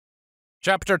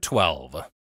Chapter 12.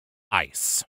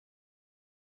 Ice.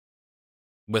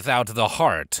 Without the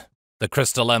heart, the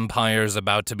Crystal Empire is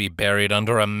about to be buried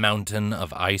under a mountain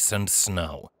of ice and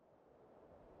snow.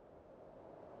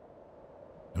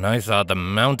 And I thought the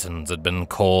mountains had been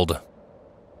cold.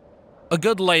 A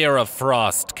good layer of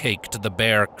frost caked the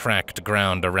bare, cracked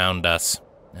ground around us,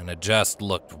 and it just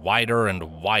looked wider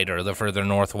and wider the further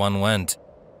north one went.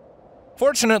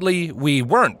 Fortunately, we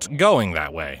weren't going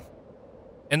that way.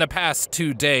 In the past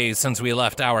 2 days since we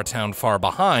left our town far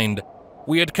behind,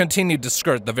 we had continued to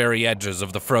skirt the very edges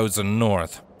of the frozen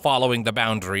north, following the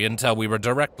boundary until we were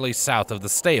directly south of the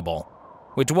stable,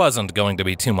 which wasn't going to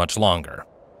be too much longer.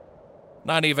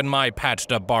 Not even my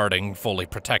patched-up barding fully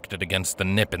protected against the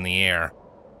nip in the air.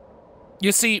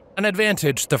 You see, an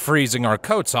advantage to freezing our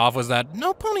coats off was that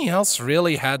no pony else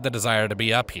really had the desire to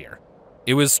be up here.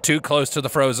 It was too close to the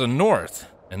frozen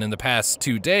north, and in the past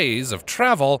 2 days of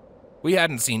travel, we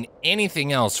hadn't seen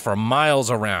anything else for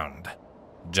miles around.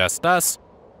 Just us,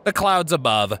 the clouds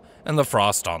above, and the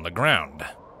frost on the ground.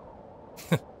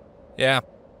 Yeah.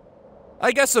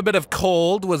 I guess a bit of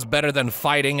cold was better than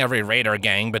fighting every raider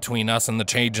gang between us and the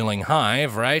Changeling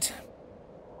Hive, right?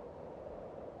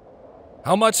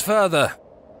 How much further?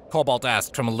 Cobalt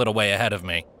asked from a little way ahead of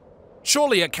me.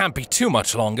 Surely it can't be too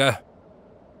much longer.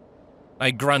 I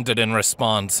grunted in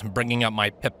response, bringing up my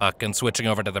pip-buck and switching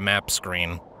over to the map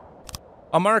screen.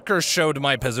 A marker showed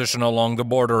my position along the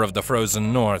border of the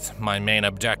frozen north, my main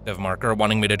objective marker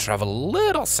wanting me to travel a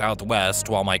little southwest,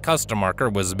 while my custom marker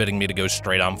was bidding me to go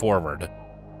straight on forward.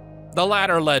 The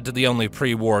latter led to the only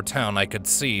pre-war town I could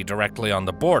see directly on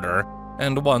the border,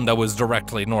 and one that was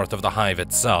directly north of the hive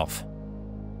itself.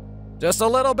 Just a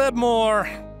little bit more,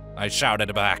 I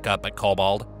shouted back up at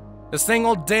Cobalt. This thing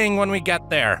will ding when we get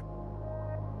there.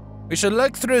 We should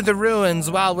look through the ruins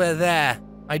while we're there.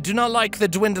 I do not like the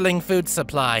dwindling food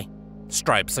supply,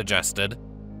 Stripe suggested.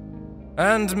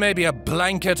 And maybe a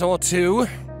blanket or two,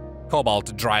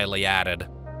 Cobalt dryly added.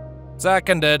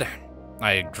 Seconded,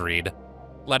 I agreed,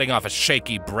 letting off a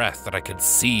shaky breath that I could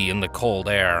see in the cold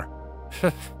air.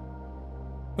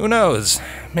 Who knows,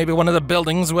 maybe one of the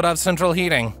buildings would have central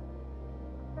heating.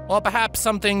 Or perhaps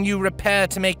something you repair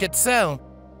to make it so,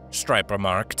 Stripe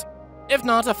remarked. If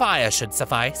not, a fire should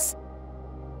suffice.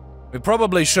 We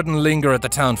probably shouldn't linger at the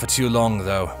town for too long,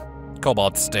 though,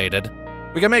 Cobalt stated.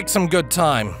 We can make some good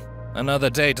time. Another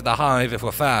day to the hive if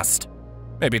we're fast.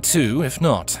 Maybe 2 if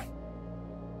not.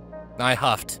 I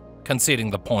huffed, conceding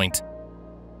the point.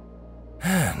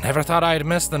 Never thought I'd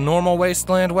miss the normal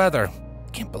wasteland weather.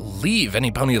 Can't believe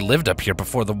any pony lived up here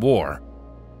before the war.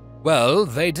 Well,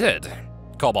 they did,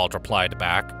 Cobalt replied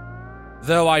back.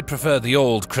 Though I'd prefer the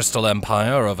old Crystal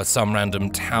Empire over some random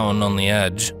town on the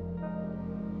edge.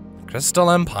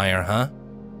 Crystal Empire, huh?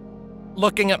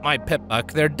 Looking at my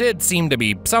pip-buck, there did seem to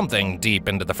be something deep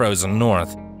into the frozen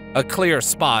north, a clear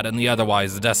spot in the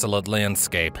otherwise desolate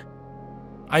landscape.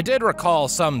 I did recall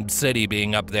some city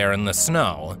being up there in the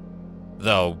snow,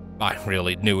 though I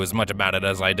really knew as much about it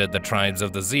as I did the tribes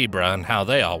of the zebra and how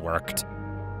they all worked.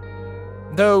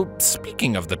 Though,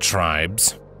 speaking of the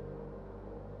tribes...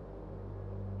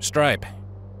 Stripe,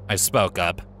 I spoke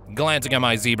up, glancing at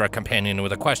my zebra companion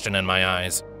with a question in my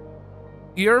eyes.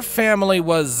 Your family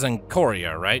was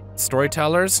Zencoria, right?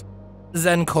 Storytellers?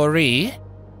 Zencori?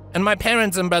 And my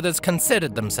parents and brothers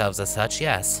considered themselves as such,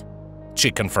 yes. She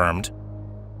confirmed.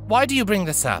 Why do you bring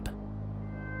this up?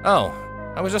 Oh,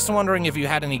 I was just wondering if you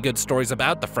had any good stories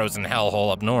about the frozen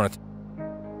hellhole up north.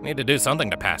 Need to do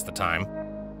something to pass the time.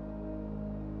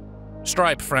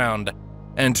 Stripe frowned,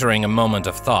 entering a moment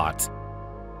of thought.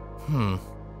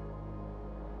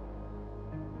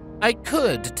 I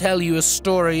could tell you a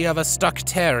story of a stuck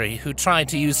Terry who tried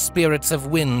to use spirits of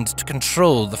wind to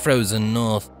control the frozen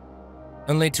north,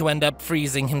 only to end up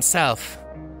freezing himself.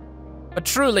 But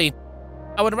truly,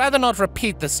 I would rather not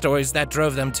repeat the stories that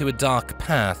drove them to a dark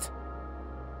path.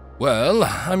 Well,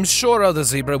 I'm sure other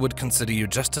zebra would consider you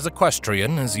just as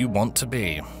equestrian as you want to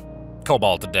be,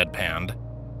 Cobalt deadpanned.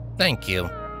 Thank you.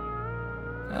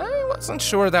 I wasn't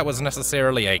sure that was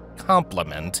necessarily a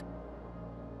compliment.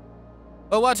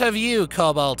 But what of you,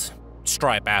 Cobalt?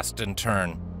 Stripe asked in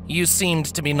turn. You seemed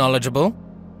to be knowledgeable.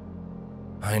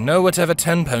 I know whatever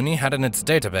Tenpony had in its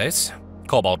database,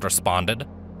 Cobalt responded.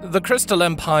 The Crystal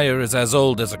Empire is as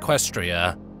old as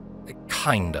Equestria.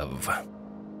 Kind of.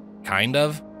 Kind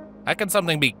of? How can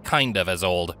something be kind of as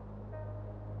old?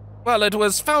 Well, it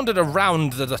was founded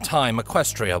around the time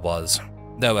Equestria was,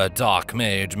 though a dark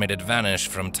mage made it vanish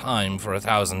from time for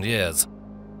 1,000 years,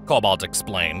 Cobalt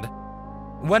explained.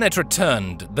 When it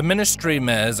returned, the Ministry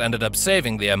Mares ended up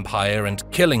saving the Empire and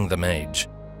killing the mage.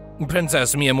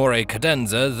 Princess Miyamori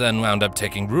Cadenza then wound up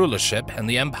taking rulership, and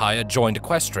the Empire joined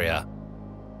Equestria.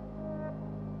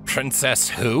 Princess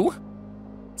who?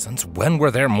 Since when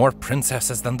were there more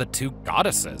princesses than the two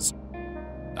goddesses?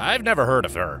 I've never heard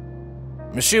of her.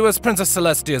 She was Princess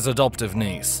Celestia's adoptive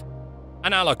niece.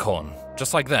 An alicorn,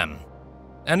 just like them.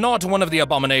 And not one of the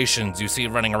abominations you see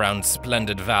running around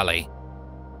Splendid Valley.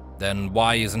 Then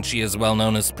why isn't she as well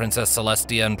known as Princess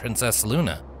Celestia and Princess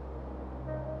Luna?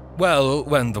 Well,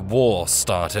 when the war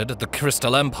started, the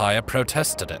Crystal Empire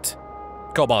protested it.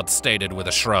 Cobalt stated with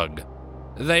a shrug.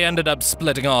 They ended up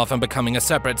splitting off and becoming a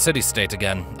separate city-state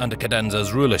again, under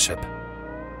Cadenza's rulership.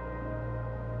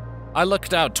 I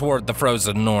looked out toward the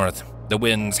frozen north, the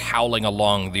winds howling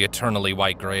along the eternally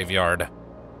white graveyard.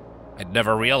 I'd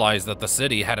never realized that the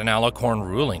city had an alicorn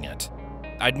ruling it.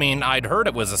 I'd heard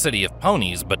it was a city of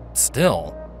ponies, but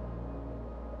still.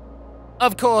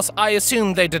 Of course, I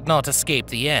assume they did not escape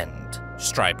the end,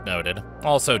 Stripe noted,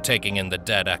 also taking in the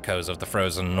dead echoes of the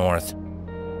frozen north.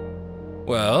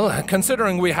 Well,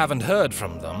 considering we haven't heard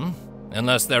from them,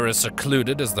 unless they're as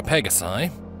secluded as the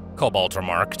Pegasi, Cobalt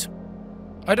remarked.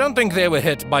 I don't think they were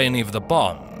hit by any of the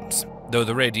bombs, though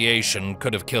the radiation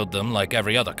could have killed them like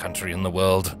every other country in the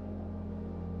world.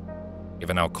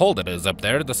 Given how cold it is up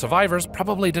there, the survivors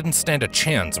probably didn't stand a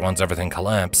chance once everything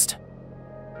collapsed.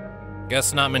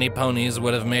 Guess not many ponies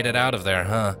would have made it out of there,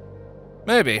 huh?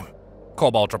 Maybe,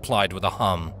 Cobalt replied with a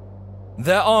hum.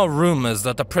 There are rumors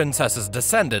that the princess's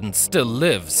descendants still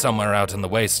live somewhere out in the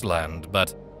wasteland,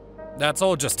 but that's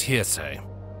all just hearsay.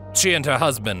 She and her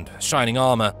husband, Shining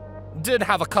Armor, did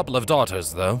have a couple of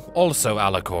daughters, though, also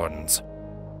alicorns.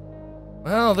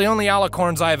 Well, the only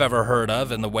alicorns I've ever heard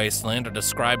of in the wasteland are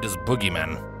described as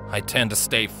boogeymen. I tend to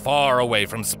stay far away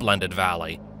from Splendid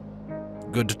Valley.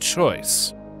 Good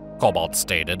choice, Cobalt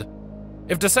stated.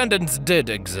 If descendants did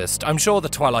exist, I'm sure the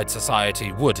Twilight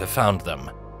Society would have found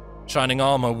them. Shining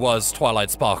Armor was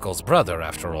Twilight Sparkle's brother,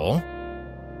 after all.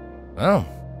 Well,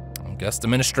 I guess the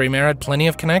Ministry may had plenty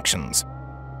of connections.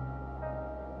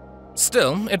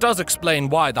 Still, it does explain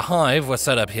why the Hive was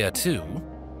set up here too,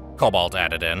 Cobalt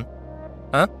added in.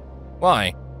 Huh?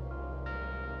 Why?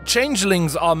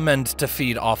 Changelings are meant to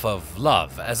feed off of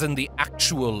love, as in the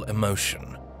actual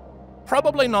emotion.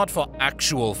 Probably not for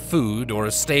actual food or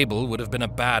a stable would have been a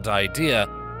bad idea,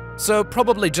 so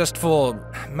probably just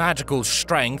for magical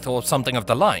strength or something of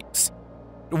the likes.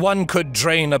 One could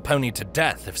drain a pony to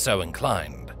death if so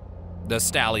inclined, the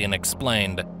stallion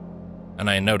explained, and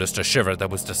I noticed a shiver that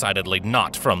was decidedly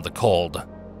not from the cold.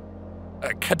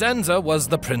 Cadenza was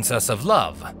the Princess of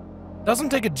Love. Doesn't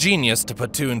take a genius to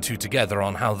put two and two together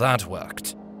on how that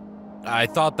worked. I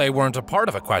thought they weren't a part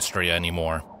of Equestria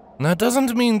anymore. That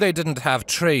doesn't mean they didn't have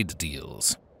trade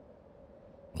deals.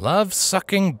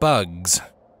 Love-sucking bugs.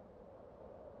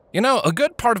 You know, a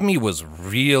good part of me was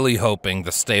really hoping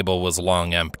the stable was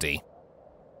long empty.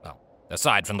 Well,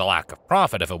 aside from the lack of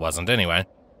profit if it wasn't anyway.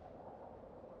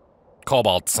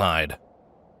 Cobalt sighed.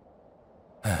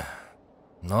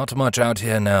 Not much out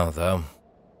here now, though.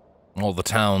 All the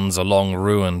towns are long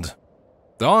ruined.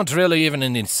 There aren't really even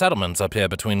any settlements up here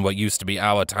between what used to be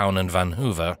our town and Van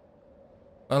Hoover.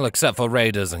 Well, except for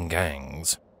raiders and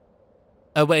gangs.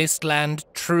 A wasteland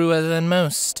truer than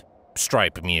most,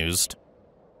 Stripe mused.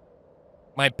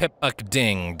 My pip-buck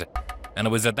dinged, and it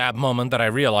was at that moment that I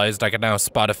realized I could now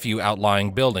spot a few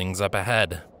outlying buildings up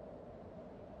ahead.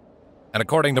 And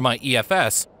according to my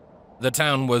EFS, the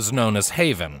town was known as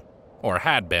Haven, or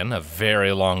had been a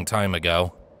very long time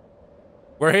ago.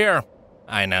 We're here,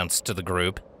 I announced to the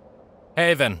group.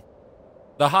 Haven.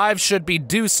 The Hive should be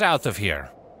due south of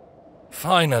here.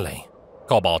 Finally,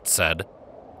 Cobalt said,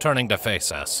 turning to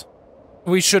face us.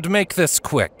 We should make this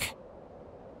quick.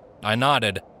 I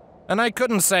nodded, and I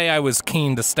couldn't say I was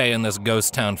keen to stay in this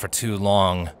ghost town for too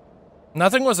long.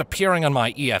 Nothing was appearing on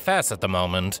my EFS at the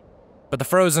moment, but the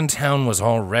frozen town was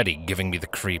already giving me the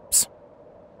creeps.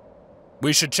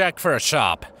 We should check for a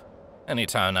shop. Any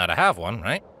town ought to have one,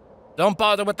 right? Don't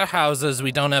bother with the houses,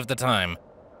 we don't have the time.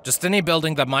 Just any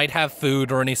building that might have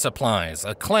food or any supplies.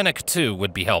 A clinic, too,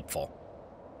 would be helpful.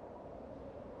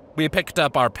 We picked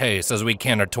up our pace as we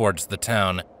cantered towards the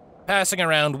town, passing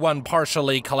around one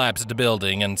partially collapsed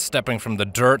building and stepping from the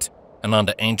dirt and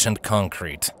onto ancient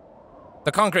concrete.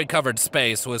 The concrete-covered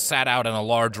space was sat out in a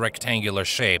large rectangular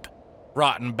shape,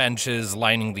 rotten benches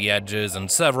lining the edges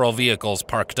and several vehicles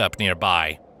parked up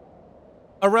nearby.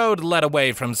 A road led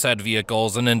away from said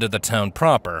vehicles and into the town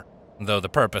proper, though the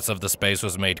purpose of the space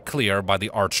was made clear by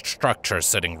the arched structure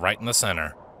sitting right in the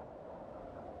center.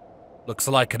 Looks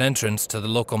like an entrance to the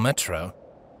local metro,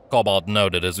 Cobalt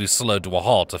noted as we slowed to a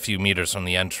halt a few meters from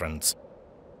the entrance.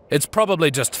 It's probably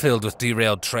just filled with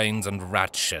derailed trains and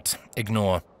rat shit.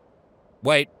 Ignore.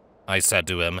 Wait, I said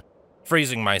to him,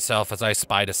 freezing myself as I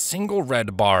spied a single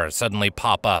red bar suddenly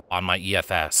pop up on my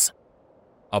EFS.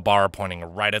 A bar pointing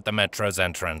right at the Metro's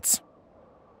entrance.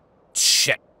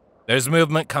 Shit. There's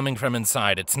movement coming from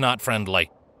inside. It's not friendly.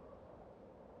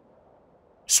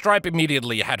 Stripe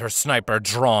immediately had her sniper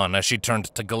drawn as she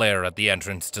turned to glare at the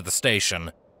entrance to the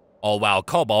station, all while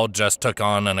Kobold just took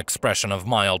on an expression of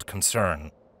mild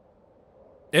concern.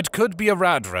 It could be a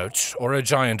radroach or a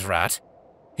giant rat,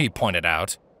 he pointed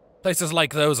out. Places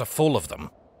like those are full of them.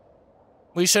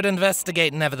 We should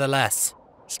investigate nevertheless,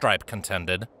 Stripe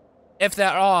contended. If there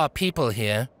are people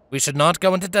here, we should not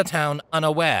go into the town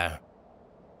unaware.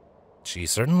 She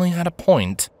certainly had a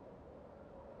point.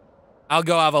 I'll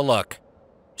go have a look.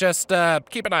 Just,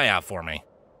 keep an eye out for me.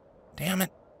 Damn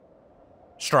it.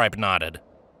 Stripe nodded.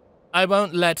 I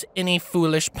won't let any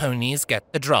foolish ponies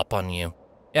get the drop on you.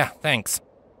 Yeah, thanks.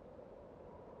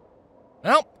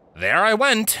 Well, there I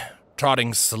went,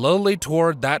 trotting slowly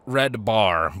toward that red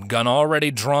bar, gun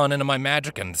already drawn into my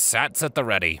magic and sats at the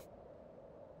ready.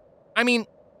 I mean,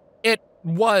 it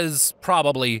was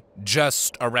probably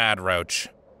just a radroach.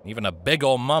 Even a big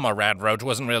ol' mama radroach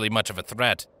wasn't really much of a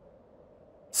threat.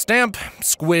 Stamp,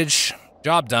 squish,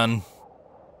 job done.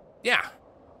 Yeah.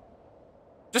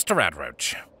 Just a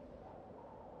radroach.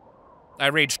 I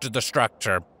reached the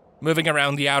structure, moving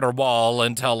around the outer wall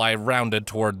until I rounded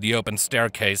toward the open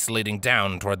staircase leading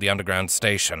down toward the underground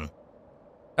station.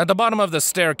 At the bottom of the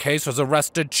staircase was a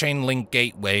rusted chain-link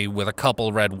gateway with a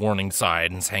couple red warning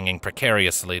signs hanging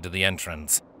precariously to the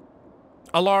entrance.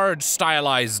 A large,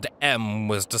 stylized M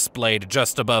was displayed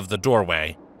just above the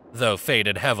doorway, though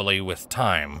faded heavily with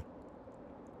time.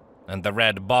 And the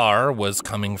red bar was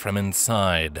coming from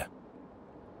inside.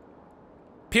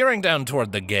 Peering down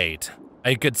toward the gate,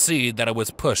 I could see that it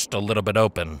was pushed a little bit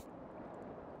open.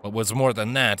 What was more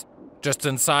than that, just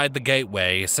inside the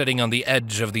gateway, sitting on the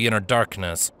edge of the inner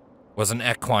darkness, was an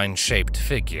equine-shaped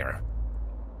figure.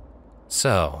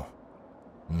 So,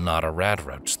 not a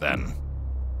radroach then.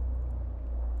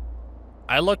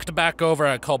 I looked back over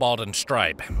at Kobold and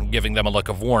Stripe, giving them a look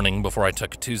of warning before I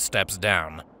took 2 steps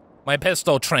down, my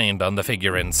pistol trained on the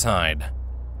figure inside.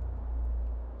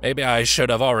 Maybe I should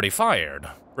have already fired.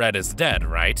 Red is dead,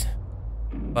 right?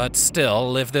 But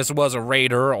still, if this was a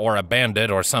raider or a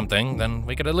bandit or something, then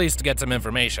we could at least get some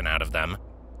information out of them.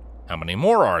 How many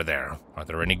more are there? Are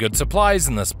there any good supplies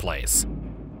in this place?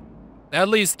 At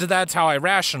least that's how I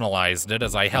rationalized it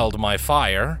as I held my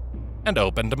fire and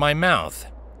opened my mouth.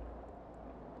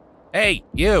 Hey,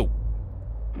 you!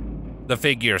 The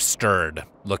figure stirred,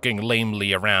 looking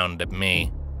lamely around at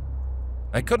me.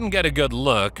 I couldn't get a good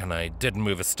look, and I did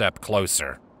move a step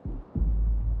closer.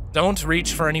 Don't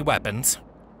reach for any weapons,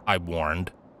 I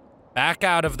warned. Back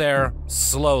out of there,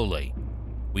 slowly.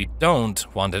 We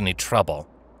don't want any trouble.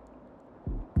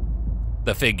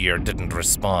 The figure didn't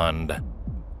respond,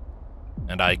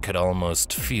 and I could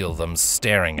almost feel them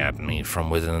staring at me from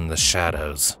within the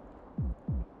shadows.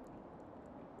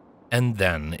 And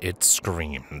then it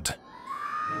screamed.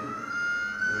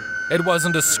 It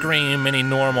wasn't a scream any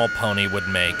normal pony would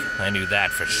make, I knew that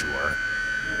for sure.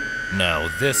 No,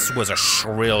 this was a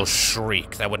shrill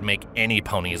shriek that would make any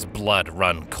pony's blood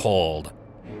run cold.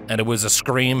 And it was a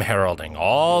scream heralding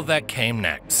all that came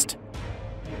next.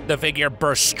 The figure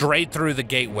burst straight through the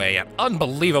gateway at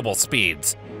unbelievable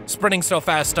speeds, sprinting so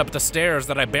fast up the stairs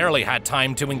that I barely had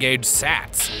time to engage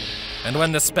Sats. And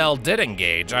when the spell did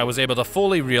engage, I was able to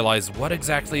fully realize what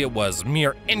exactly it was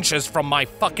mere inches from my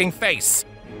fucking face.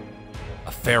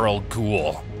 A feral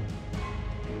ghoul.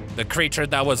 The creature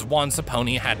that was once a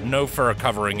pony had no fur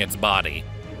covering its body,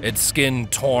 its skin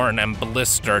torn and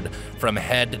blistered from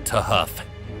head to hoof.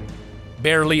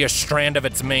 Barely a strand of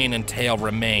its mane and tail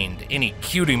remained. Any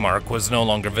cutie mark was no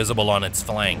longer visible on its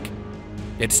flank.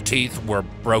 Its teeth were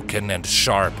broken and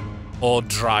sharp, old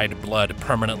dried blood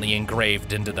permanently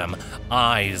engraved into them,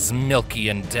 eyes milky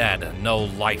and dead, no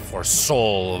life or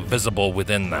soul visible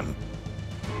within them.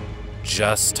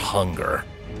 Just hunger.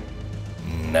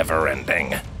 Never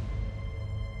ending.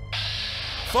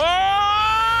 Fuck!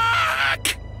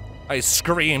 I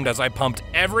screamed as I pumped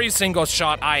every single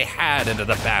shot I had into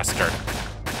the bastard.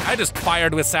 I just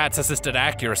fired with Sats-assisted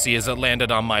accuracy as it landed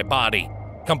on my body,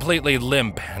 completely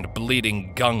limp and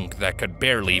bleeding gunk that could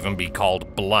barely even be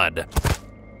called blood.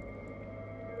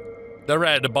 The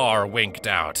red bar winked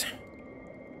out,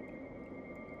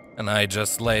 and I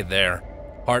just lay there,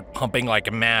 heart pumping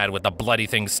like mad with the bloody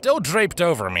thing still draped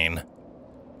over me.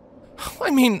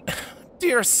 I mean,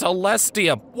 dear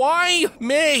Celestia, why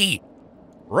me?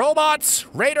 Robots,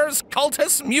 raiders,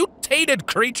 cultists, mutant mutated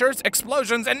creatures,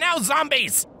 explosions, and now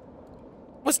zombies!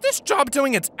 Was this job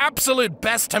doing its absolute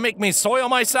best to make me soil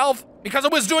myself? Because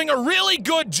it was doing a really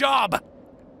good job!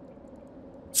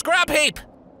 Scrap Heap!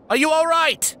 Are you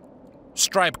alright?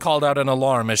 Stripe called out in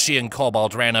alarm as she and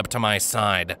Cobalt ran up to my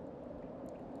side.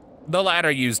 The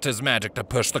latter used his magic to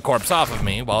push the corpse off of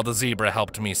me, while the zebra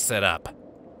helped me sit up.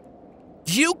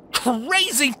 You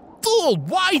crazy fool!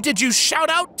 Why did you shout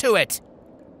out to it?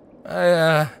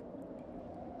 I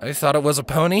thought it was a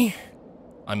pony,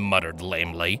 I muttered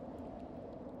lamely.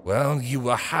 Well, you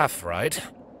were half right,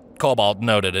 Cobalt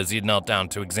noted as he knelt down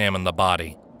to examine the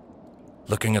body.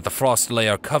 Looking at the frost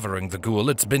layer covering the ghoul,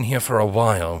 it's been here for a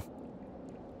while.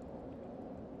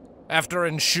 After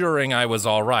ensuring I was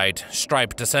all right,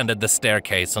 Stripe descended the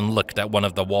staircase and looked at one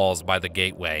of the walls by the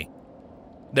gateway.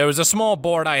 There was a small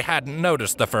board I hadn't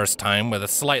noticed the first time with a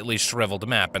slightly shriveled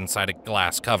map inside a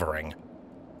glass covering.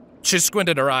 She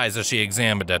squinted her eyes as she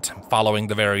examined it, following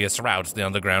the various routes the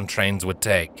underground trains would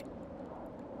take.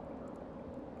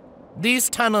 These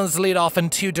tunnels lead off in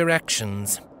 2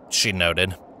 directions, she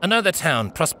noted. Another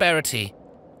town, Prosperity,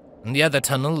 and the other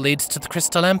tunnel leads to the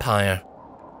Crystal Empire.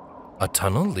 A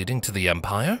tunnel leading to the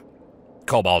Empire?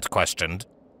 Cobalt questioned,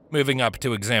 moving up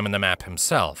to examine the map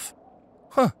himself.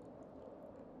 Huh.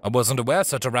 I wasn't aware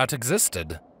such a route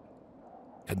existed.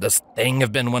 Could this thing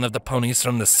have been one of the ponies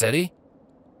from the city?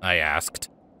 I asked,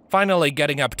 finally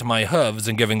getting up to my hooves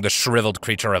and giving the shriveled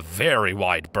creature a very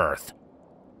wide berth.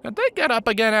 Could they get up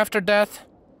again after death?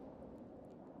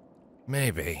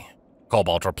 Maybe,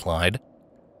 Cobalt replied.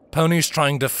 Ponies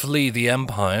trying to flee the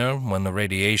Empire when the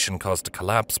radiation caused a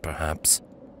collapse, perhaps.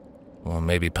 Or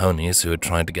maybe ponies who had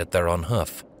tried to get there on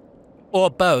hoof.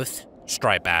 Or both,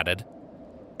 Stripe added.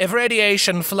 If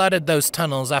radiation flooded those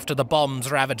tunnels after the bombs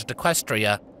ravaged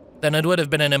Equestria, then it would have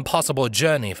been an impossible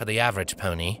journey for the average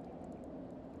pony.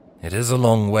 It is a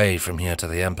long way from here to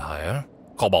the Empire,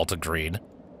 Cobalt agreed.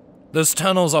 Those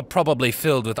tunnels are probably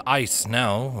filled with ice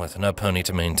now, with no pony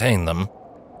to maintain them.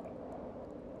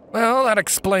 Well, that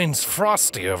explains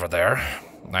Frosty over there,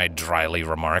 I dryly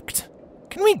remarked.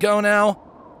 Can we go now?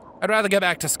 I'd rather get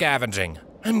back to scavenging.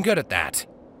 I'm good at that.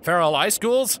 Feral ice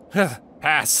ghouls?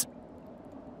 Pass.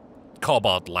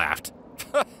 Cobalt laughed.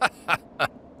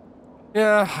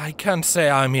 Yeah, I can't say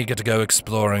I'm eager to go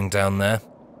exploring down there.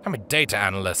 I'm a data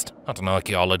analyst, not an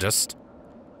archaeologist.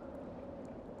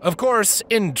 Of course,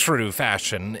 in true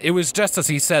fashion, it was just as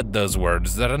he said those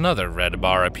words that another red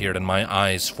bar appeared in my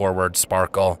eyes' forward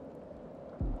sparkle.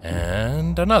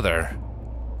 And another.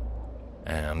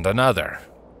 And another.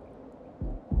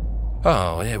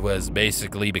 Oh, it was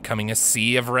basically becoming a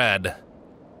sea of red.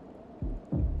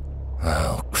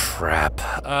 Oh, crap.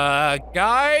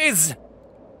 Guys?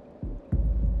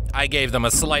 I gave them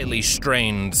a slightly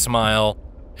strained smile,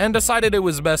 and decided it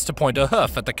was best to point a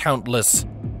hoof at the countless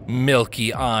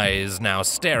milky eyes now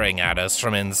staring at us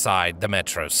from inside the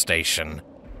metro station.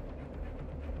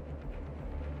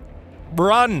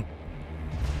 Run!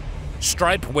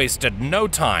 Stripe wasted no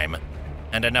time,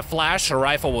 and in a flash, a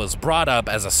rifle was brought up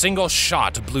as a single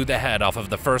shot blew the head off of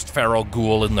the first feral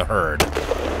ghoul in the herd.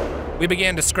 We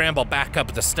began to scramble back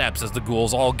up the steps as the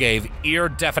ghouls all gave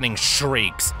ear-deafening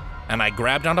shrieks, and I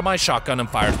grabbed onto my shotgun and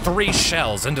fired 3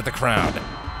 shells into the crowd,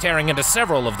 tearing into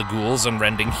several of the ghouls and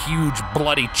rending huge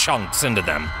bloody chunks into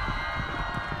them.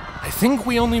 I think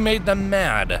we only made them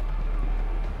mad.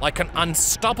 Like an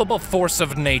unstoppable force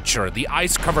of nature, the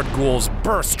ice-covered ghouls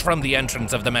burst from the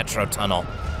entrance of the metro tunnel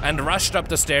and rushed up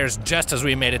the stairs just as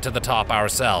we made it to the top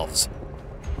ourselves.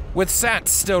 With Sat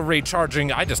still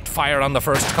recharging, I just fired on the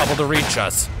first couple to reach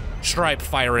us, Stripe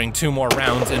firing 2 more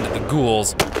rounds into the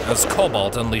ghouls as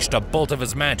Cobalt unleashed a bolt of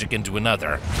his magic into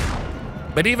another.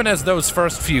 But even as those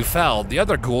first few fell, the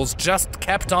other ghouls just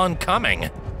kept on coming.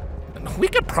 We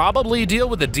could probably deal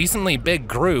with a decently big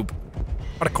group,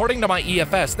 but according to my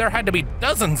EFS, there had to be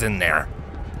dozens in there.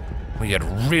 We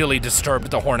had really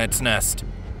disturbed the hornet's nest.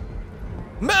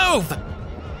 Move!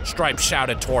 Stripe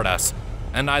shouted toward us,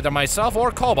 and neither myself or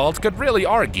Cobalt could really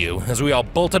argue as we all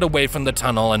bolted away from the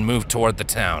tunnel and moved toward the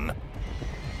town.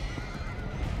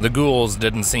 The ghouls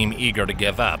didn't seem eager to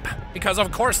give up, because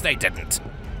of course they didn't.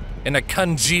 In a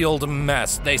congealed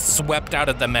mess, they swept out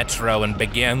of the metro and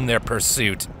began their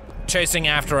pursuit, chasing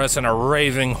after us in a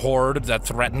raving horde that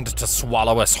threatened to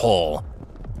swallow us whole.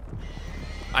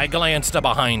 I glanced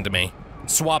behind me,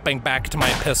 swapping back to my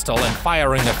pistol and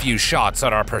firing a few shots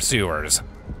at our pursuers.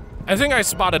 I think I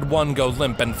spotted one go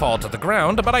limp and fall to the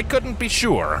ground, but I couldn't be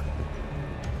sure.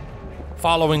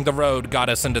 Following the road got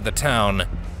us into the town,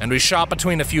 and we shot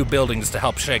between a few buildings to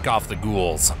help shake off the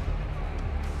ghouls.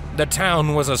 The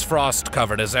town was as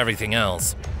frost-covered as everything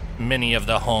else. many of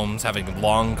the homes having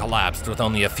long collapsed with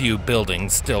only a few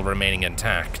buildings still remaining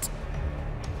intact.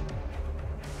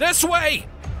 "This way!"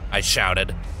 I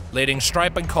shouted, leading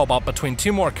Stripe and Cobalt between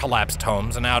two more collapsed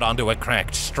homes and out onto a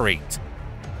cracked street.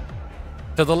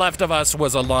 To the left of us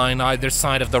was a line either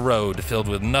side of the road filled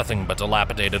with nothing but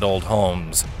dilapidated old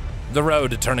homes, the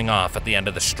road turning off at the end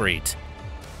of the street.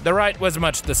 The right was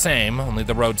much the same, only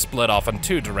the road split off in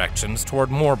two directions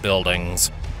toward more buildings.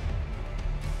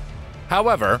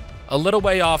 However, a little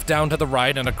way off down to the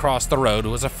right and across the road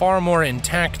was a far more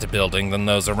intact building than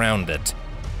those around it.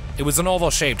 It was an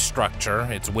oval-shaped structure,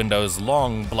 its windows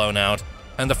long blown out,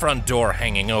 and the front door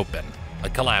hanging open, a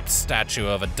collapsed statue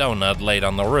of a donut laid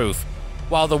on the roof,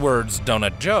 while the words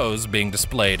Donut Joe's being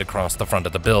displayed across the front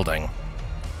of the building.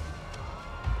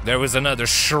 There was another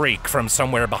shriek from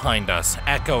somewhere behind us,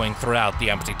 echoing throughout the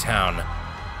empty town.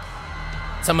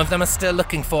 "Some of them are still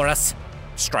looking for us,"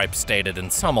 Stripe stated in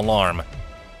some alarm.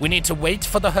 "We need to wait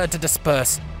for the herd to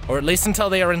disperse, or at least until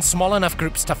they are in small enough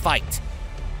groups to fight."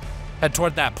 "Head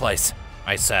toward that place,"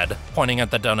 I said, pointing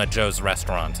at the Donut Joe's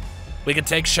restaurant. "We could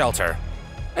take shelter,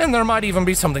 and there might even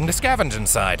be something to scavenge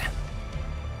inside."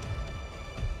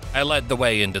 I led the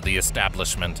way into the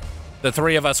establishment, the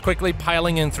three of us quickly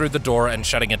piling in through the door and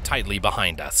shutting it tightly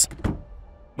behind us.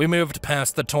 We moved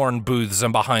past the torn booths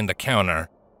and behind the counter,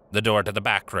 the door to the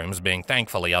back rooms being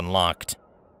thankfully unlocked.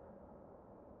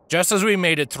 Just as we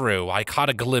made it through, I caught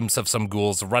a glimpse of some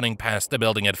ghouls running past the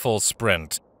building at full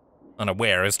sprint,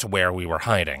 unaware as to where we were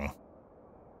hiding.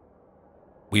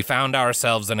 We found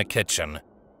ourselves in a kitchen.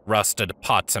 Rusted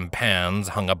pots and pans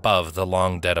hung above the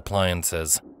long-dead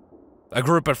appliances. A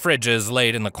group of fridges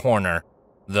laid in the corner,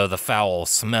 though the foul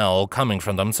smell coming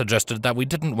from them suggested that we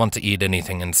didn't want to eat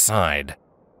anything inside.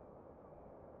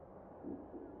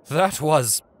 "That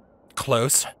was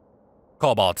close,"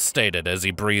 Cobalt stated as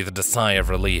he breathed a sigh of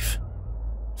relief.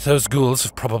 "Those ghouls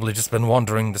have probably just been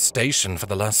wandering the station for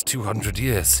the last 200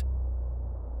 years.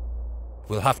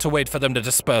 We'll have to wait for them to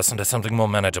disperse into something more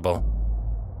manageable."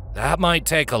 "That might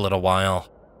take a little while,"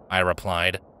 I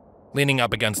replied, leaning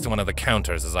up against one of the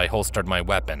counters as I holstered my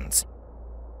weapons.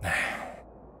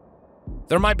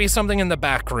 "There might be something in the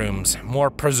back rooms, more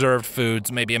preserved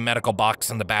foods, maybe a medical box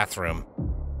in the bathroom."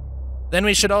 "Then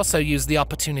we should also use the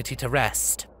opportunity to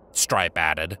rest," Stripe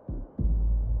added.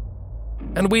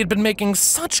 And we had been making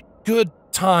such good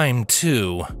time,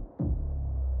 too.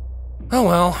 Oh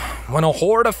well, when a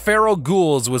horde of feral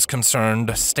ghouls was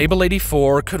concerned, Stable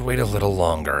 84 could wait a little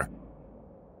longer.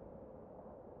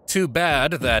 Too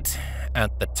bad that,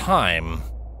 at the time,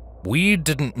 we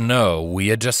didn't know we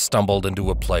had just stumbled into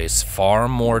a place far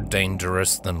more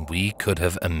dangerous than we could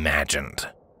have imagined.